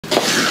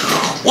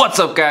What's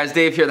up, guys?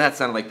 Dave here. That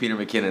sounded like Peter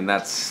McKinnon.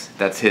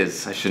 That's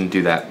his. I shouldn't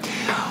do that.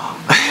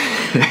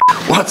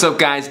 What's up,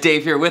 guys?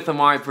 Dave here with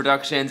Amari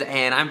Productions,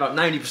 and I'm about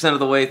 90% of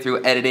the way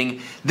through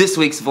editing this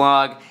week's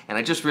vlog, and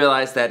I just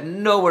realized that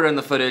nowhere in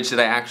the footage did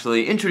I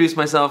actually introduce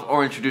myself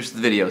or introduce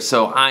the video,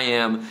 so I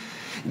am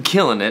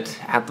killing it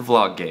at the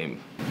vlog game.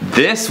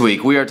 This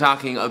week we are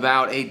talking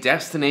about a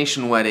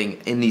destination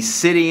wedding in the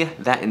city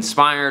that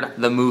inspired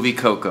the movie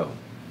Coco.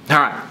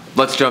 Alright,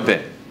 let's jump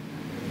in.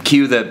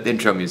 Cue the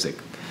intro music.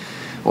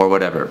 Or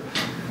whatever.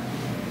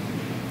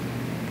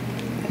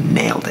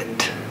 Nailed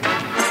it.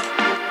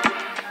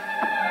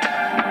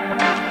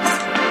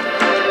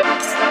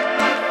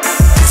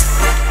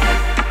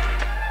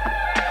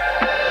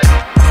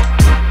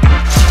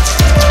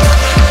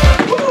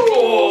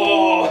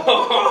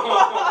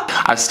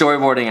 I was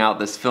storyboarding out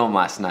this film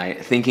last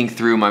night, thinking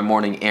through my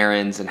morning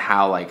errands and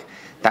how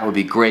that would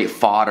be great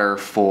fodder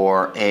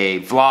for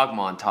a vlog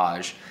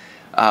montage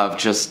of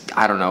just,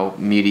 I don't know,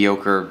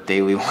 mediocre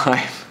daily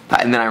life.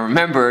 And then I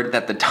remembered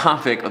that the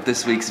topic of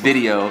this week's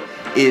video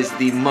is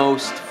the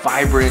most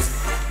vibrant,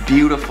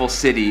 beautiful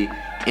city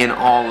in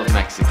all of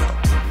Mexico.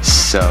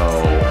 So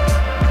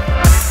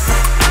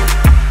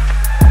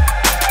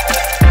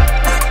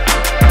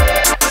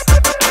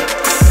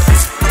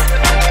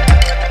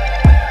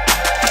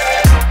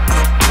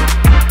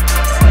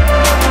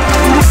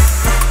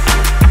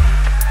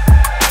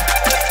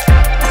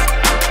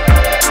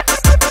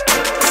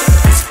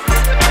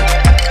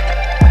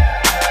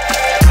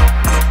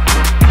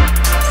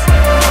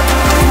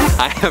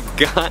I've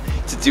got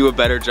to do a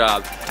better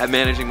job at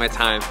managing my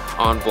time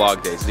on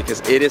vlog days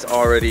because it is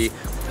already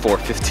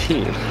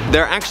 4:15.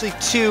 There are actually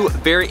two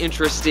very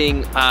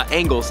interesting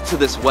angles to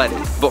this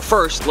wedding. But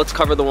first, let's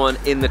cover the one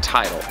in the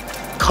title,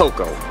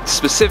 Coco,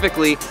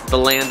 specifically the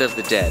land of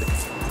the dead.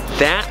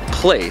 That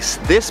place,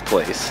 this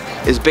place,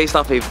 is based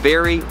off a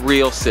very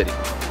real city,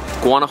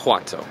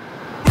 Guanajuato.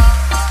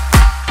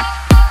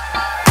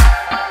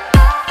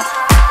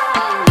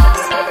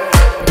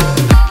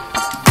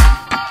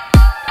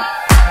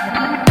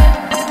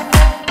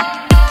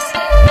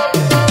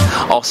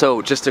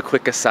 Also, just a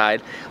quick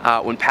aside,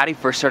 when Patty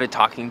first started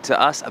talking to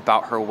us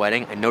about her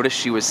wedding, I noticed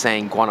she was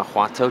saying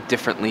Guanajuato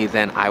differently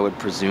than I would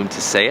presume to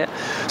say it.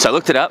 So I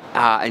looked it up,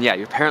 and yeah,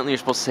 apparently you're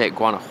supposed to say it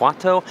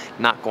Guanajuato,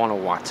 not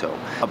Guanajuato.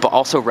 But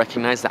also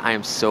recognize that I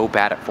am so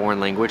bad at foreign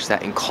language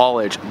that in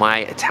college, my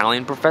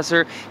Italian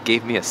professor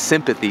gave me a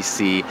sympathy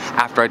C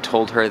after I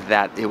told her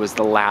that it was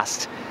the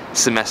last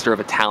semester of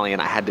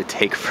Italian I had to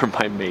take for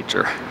my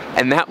major.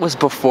 And that was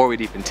before we'd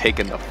even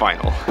taken the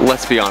final.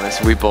 Let's be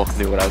honest, we both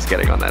knew what I was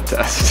getting on that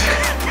test.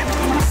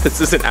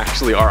 This isn't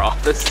actually our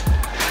office,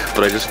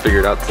 but I just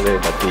figured out today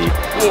that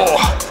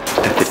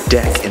the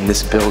deck in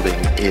this building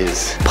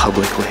is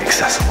publicly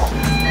accessible.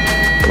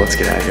 But let's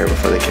get out of here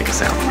before they kick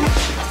us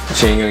out.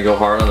 Shane gonna go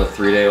hard on the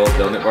 3-day-old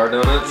donut bar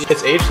donuts?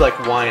 It's aged like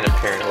wine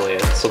apparently,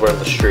 so we're on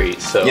the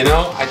street, so. You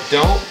know, I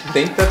don't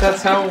think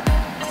that's how.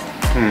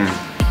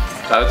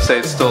 I would say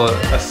it's still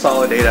a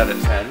solid 8 out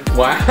of 10.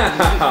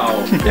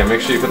 Wow. Yeah,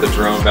 make sure you put the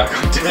drone back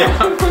on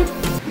down.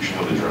 You should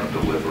have the drone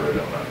deliver it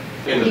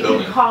In the you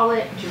building. can call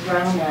it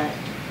Drona.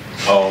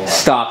 Oh,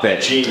 Stop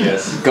it.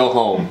 genius. Go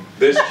home.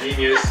 This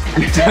genius.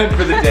 You're done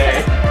for the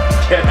day.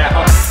 Get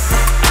out.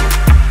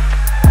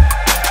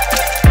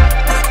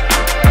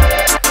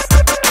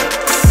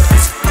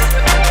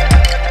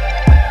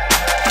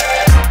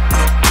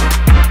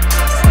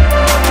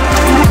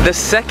 The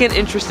second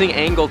interesting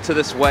angle to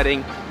this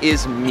wedding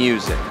is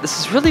music. This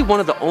is really one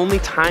of the only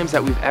times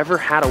that we've ever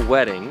had a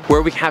wedding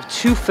where we have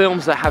two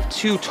films that have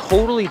two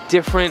totally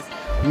different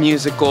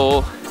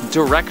musical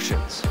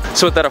directions.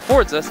 So what that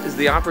affords us is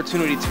the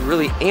opportunity to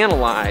really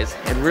analyze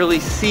and really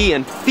see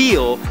and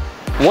feel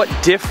what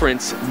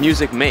difference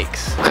music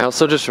makes. I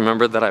also just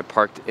remembered that I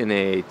parked in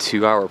a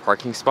 2-hour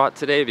parking spot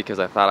today because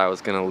I thought I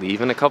was gonna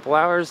leave in a couple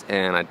hours,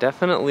 and I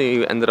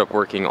definitely ended up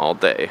working all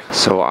day.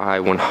 So I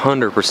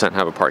 100%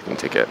 have a parking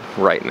ticket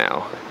right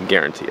now,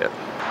 guarantee it.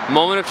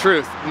 Moment of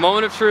truth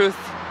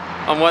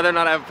on whether or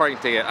not I have a parking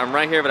ticket. I'm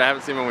right here, but I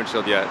haven't seen my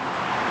windshield yet.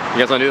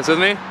 You guys wanna do this with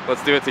me?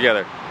 Let's do it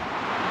together.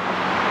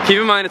 Keep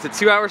in mind, it's a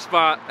 2-hour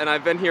spot, and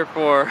I've been here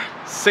for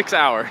 6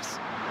 hours.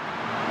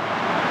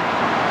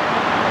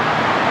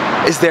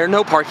 Is there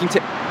no parking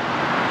ticket?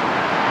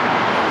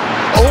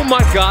 Oh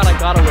my God, I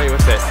got away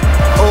with it.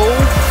 Oh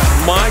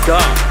my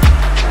God.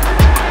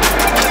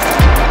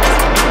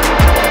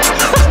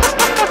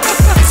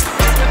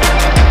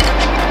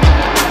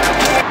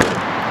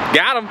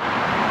 Got him.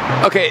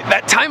 Okay,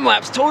 that time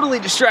lapse totally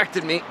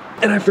distracted me,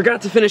 and I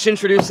forgot to finish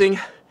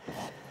introducing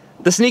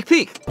the sneak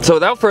peek. So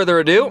without further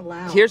ado,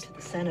 here's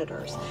the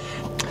senators.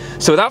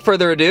 So without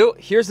further ado,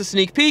 here's the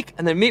sneak peek,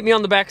 and then meet me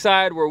on the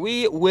backside where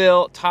we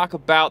will talk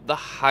about the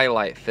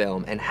highlight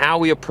film and how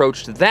we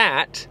approached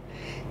that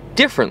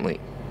differently.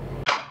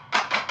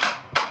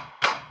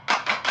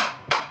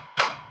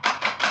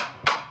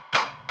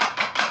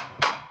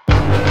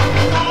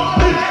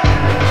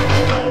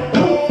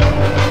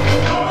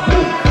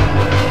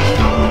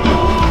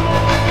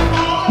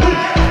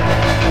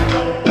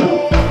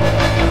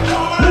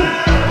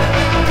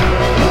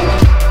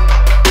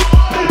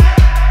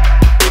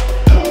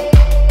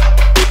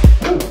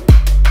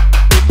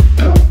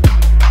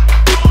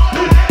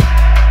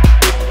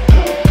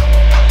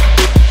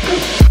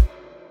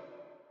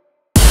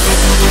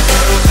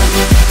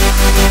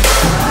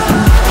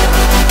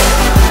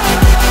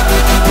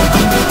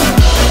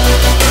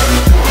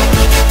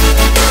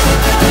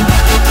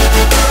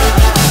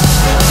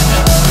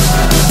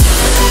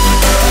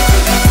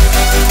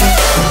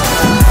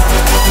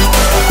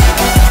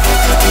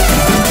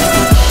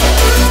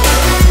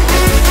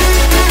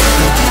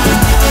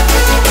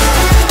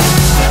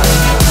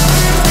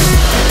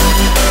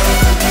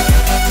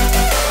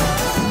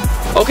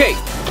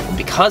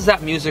 because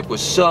that music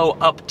was so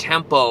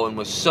up-tempo and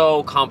was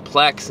so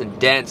complex and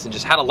dense and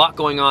just had a lot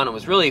going on and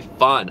was really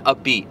fun,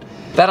 upbeat,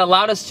 that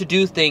allowed us to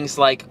do things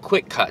like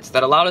quick cuts,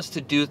 that allowed us to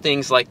do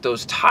things like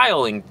those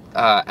tiling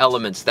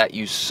elements that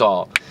you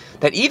saw,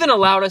 that even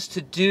allowed us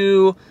to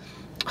do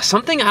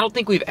something I don't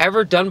think we've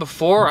ever done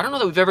before. I don't know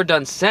that we've ever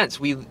done since.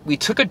 We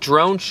took a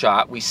drone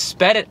shot, we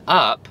sped it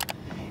up,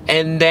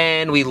 and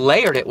then we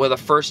layered it with a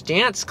First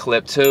Dance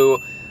clip to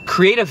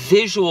create a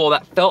visual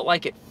that felt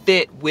like it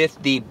fit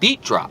with the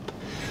beat drop.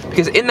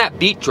 Because in that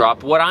beat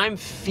drop, what I'm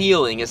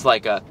feeling is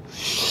like a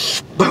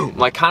boom,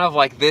 like kind of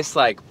like this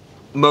like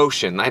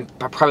motion. I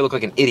probably look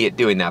like an idiot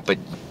doing that, but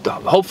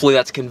hopefully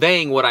that's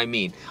conveying what I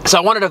mean. So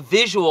I wanted a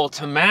visual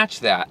to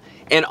match that.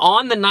 And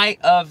on the night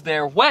of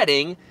their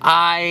wedding,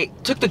 I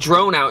took the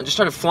drone out and just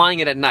started flying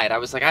it at night. I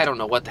was like, I don't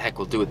know what the heck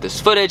we'll do with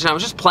this footage. And I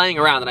was just playing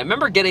around. And I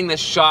remember getting this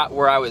shot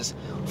where I was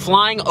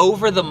flying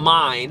over the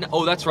mine.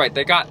 Oh, that's right.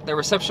 Their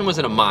reception was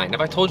in a mine.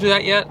 Have I told you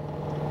that yet?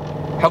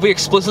 Have we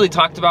explicitly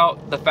talked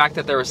about the fact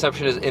that their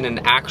reception is in an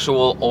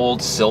actual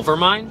old silver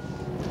mine?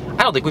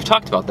 I don't think we've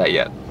talked about that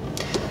yet.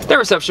 Their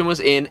reception was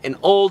in an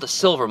old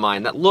silver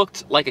mine that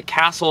looked like a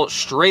castle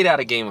straight out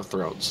of Game of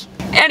Thrones.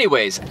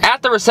 Anyways,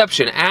 at the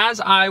reception,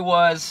 as I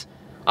was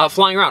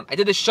flying around, I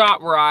did this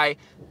shot where I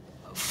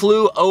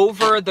flew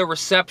over the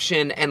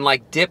reception and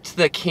like dipped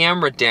the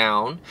camera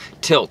down.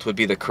 Tilt would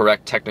be the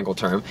correct technical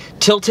term.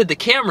 Tilted the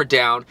camera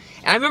down.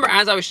 And I remember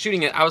as I was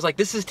shooting it, I was like,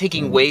 this is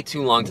taking way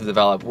too long to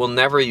develop. We'll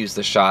never use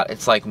the shot.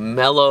 It's like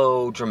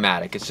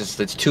melodramatic.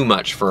 It's too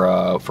much for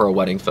a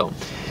wedding film.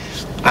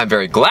 I'm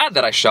very glad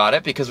that I shot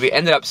it because we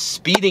ended up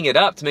speeding it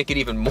up to make it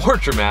even more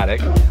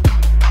dramatic.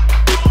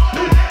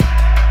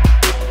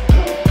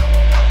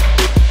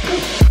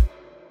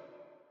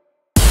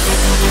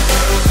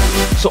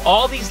 So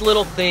all these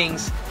little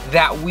things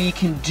that we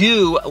can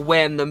do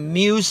when the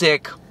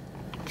music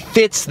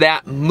fits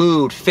that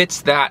mood,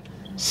 fits that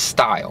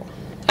style.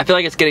 I feel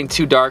like it's getting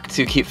too dark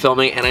to keep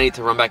filming and I need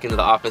to run back into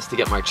the office to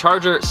get my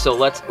charger, so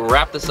let's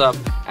wrap this up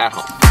at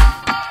home.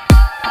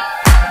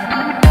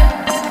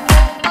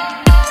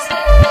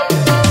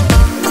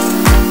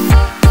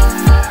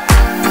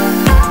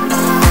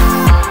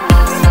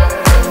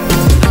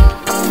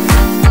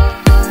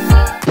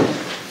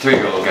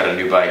 Three-year-old got a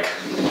new bike.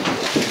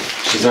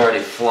 She's already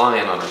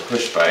flying on her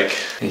push bike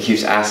and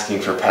keeps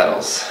asking for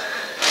pedals.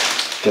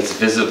 Gets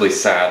visibly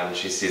sad when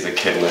she sees a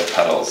kid with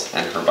pedals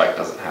and her bike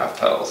doesn't have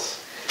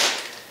pedals.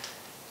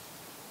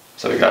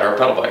 So we got her a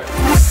pedal bike.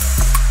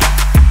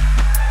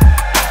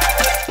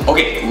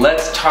 Okay,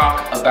 let's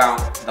talk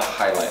about the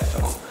highlight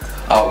film.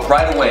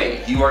 Right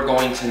away, you are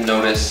going to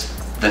notice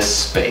the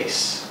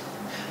space.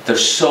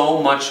 There's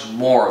so much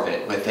more of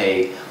it with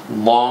a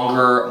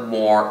longer,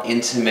 more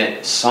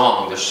intimate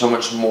song. There's so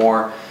much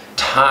more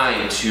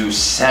time to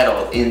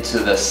settle into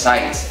the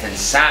sights and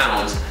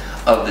sounds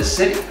of the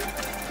city.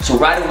 So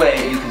right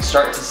away you can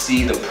start to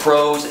see the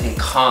pros and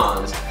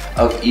cons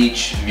of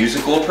each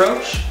musical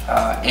approach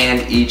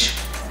and each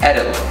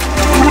edit look.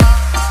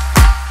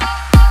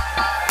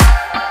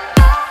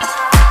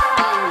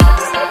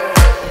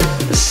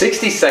 The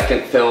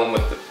 60-second film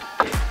with the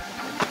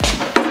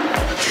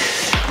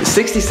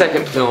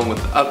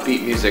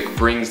upbeat music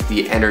brings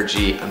the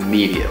energy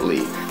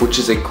immediately, which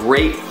is a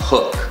great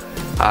hook.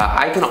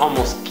 I can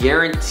almost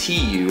guarantee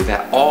you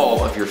that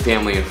all of your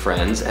family and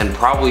friends, and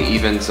probably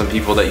even some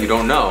people that you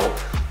don't know,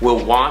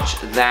 will watch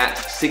that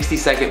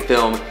 60-second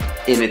film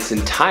in its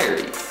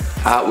entirety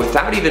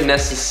without even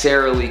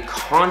necessarily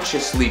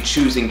consciously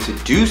choosing to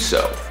do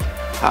so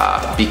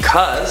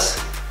because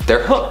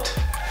they're hooked.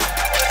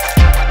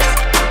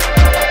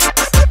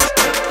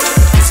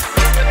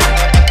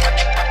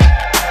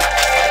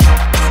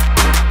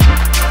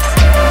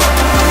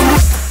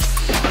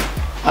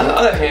 On the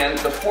other hand,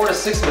 the 4 to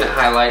 6 minute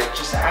highlight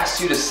just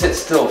asks you to sit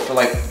still for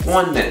like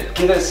 1 minute.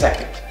 Give it a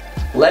second.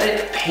 Let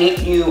it paint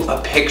you a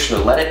picture.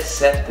 Let it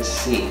set the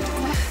scene.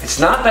 It's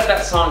not that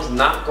that song's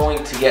not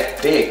going to get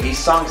big. These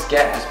songs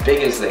get as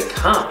big as they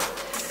come.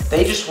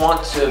 They just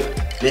want to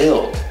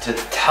build, to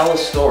tell a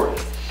story.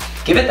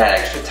 Give it that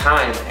extra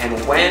time, and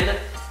when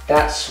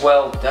that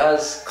swell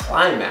does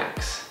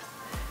climax,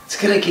 it's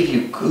gonna give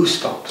you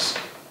goosebumps.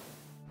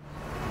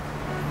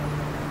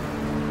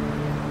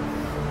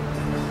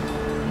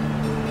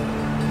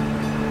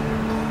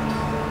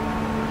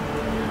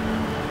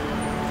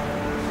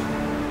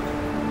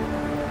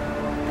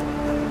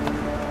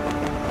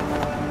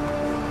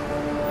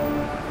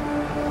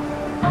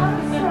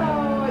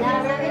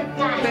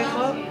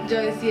 Yo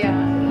decía,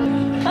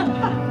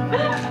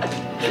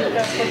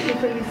 por tu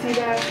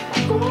felicidad,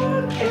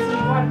 es mi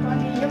cuarto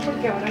anillo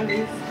porque ahora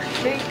Luis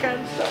me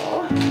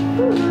encantó.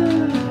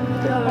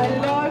 I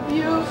love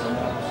you.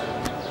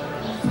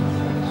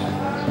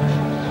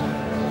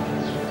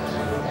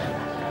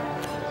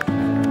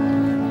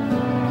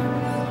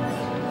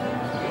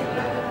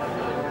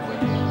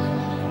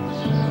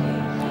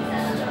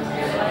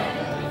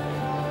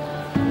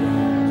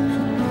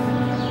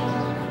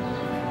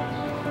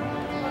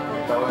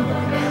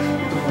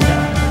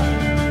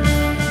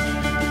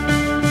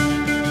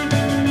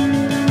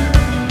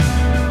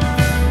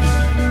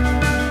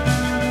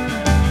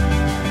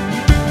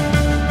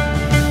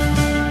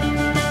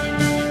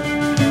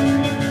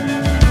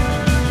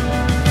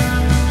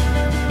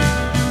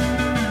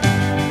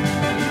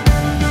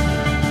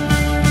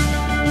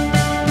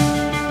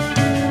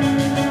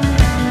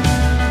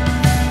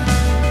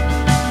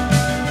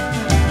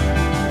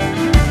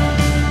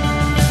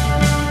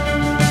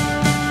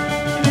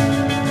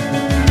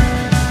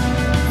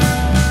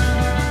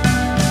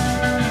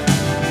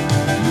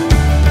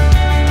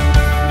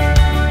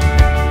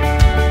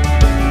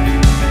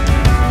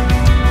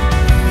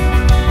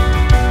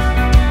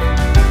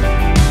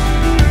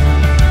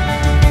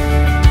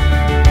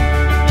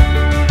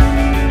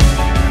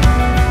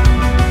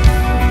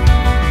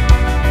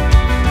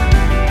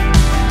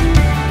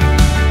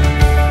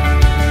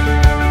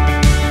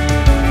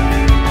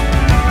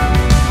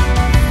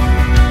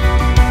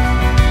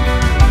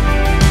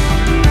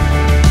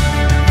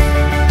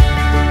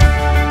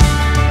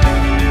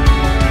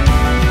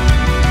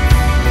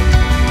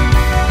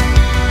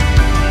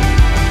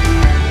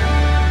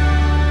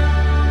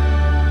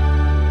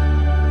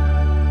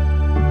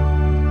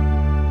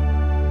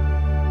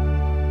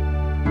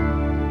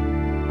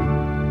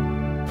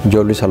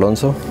 Yo, Luis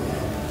Alonso,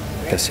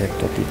 Te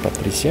acepto a ti,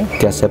 Patricia,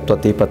 te acepto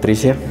a ti,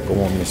 Patricia,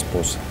 como mi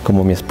esposa.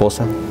 como mi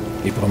esposa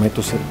Y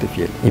prometo serte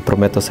fiel. y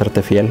prometo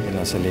serte fiel En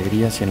las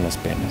alegrías y en las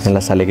penas. en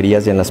las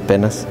alegrías y en las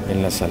penas,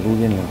 En la salud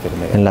y en la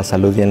enfermedad. en la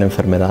salud y en la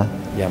enfermedad,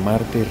 Y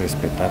amarte y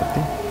respetarte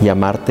y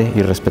amarte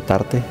y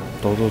respetarte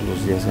todos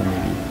los días de mi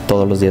vida.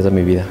 todos los días de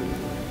mi vida.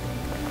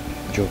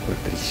 Yo,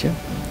 Patricia,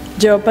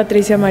 Yo,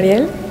 Patricia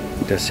Mariel,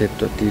 te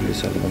acepto a ti,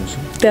 Luis Alonso,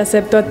 te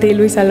acepto a ti,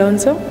 Luis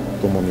Alonso,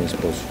 como mi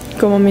esposo.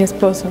 como mi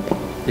esposo.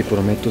 Y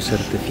prometo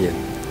serte fiel.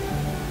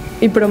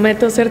 Y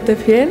prometo serte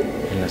fiel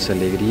En las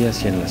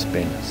alegrías y en las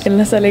penas. en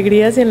las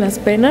alegrías y en las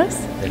penas,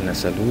 En la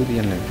salud y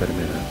en la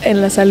enfermedad.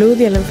 en la salud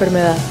y en la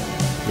enfermedad.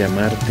 Y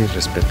amarte y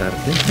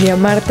respetarte Y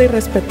amarte y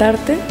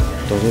respetarte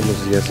todos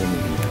los días de mi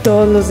vida.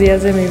 todos los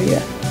días de mi vida.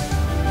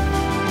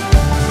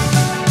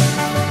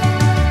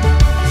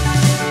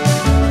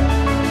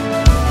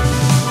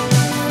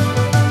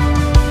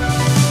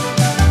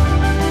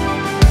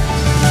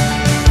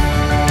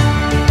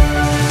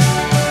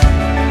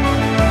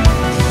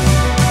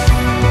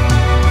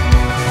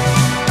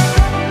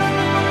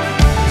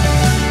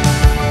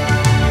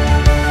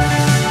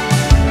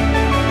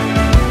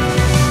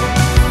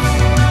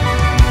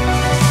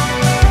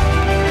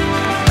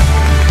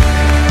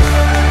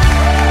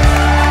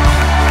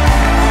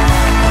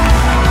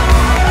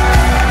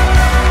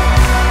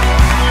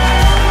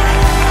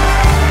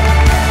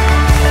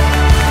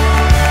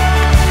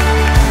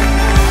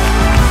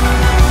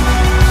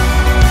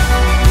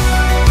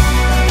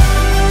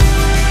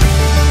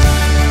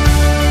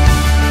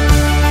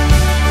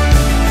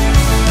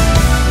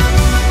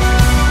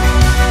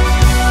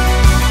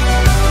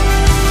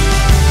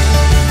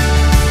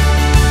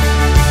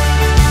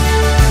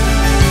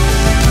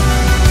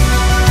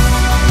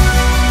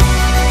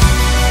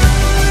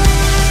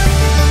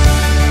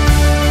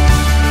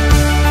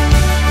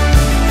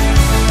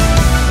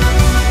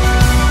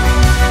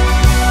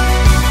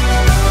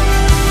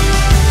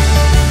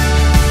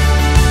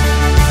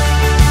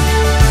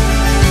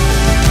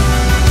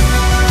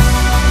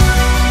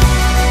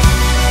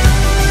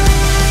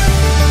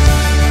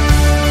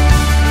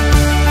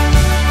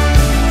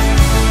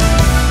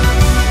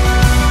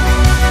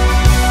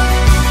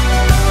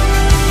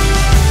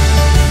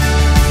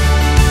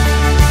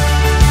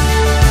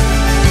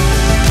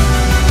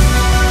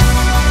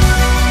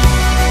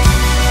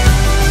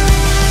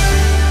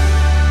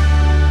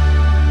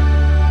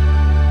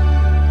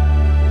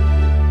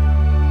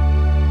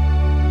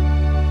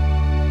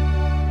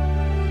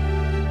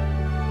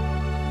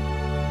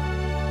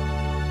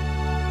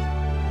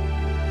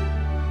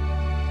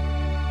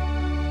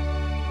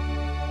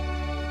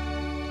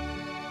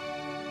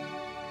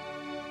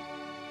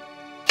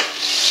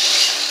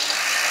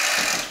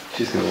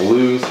 She's gonna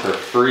lose her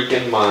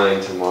freaking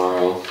mind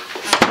tomorrow.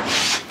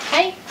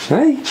 Hey.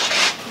 Hey.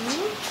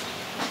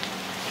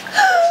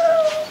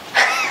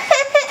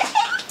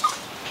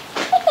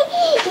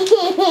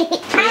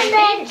 I'm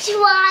gonna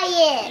try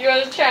it. You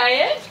want to try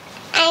it?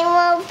 I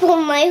want to put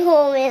my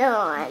helmet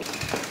on.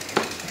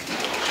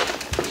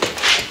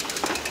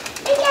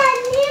 I got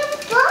a new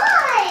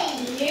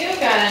bike. You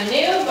got a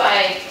new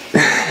bike.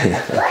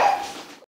 What?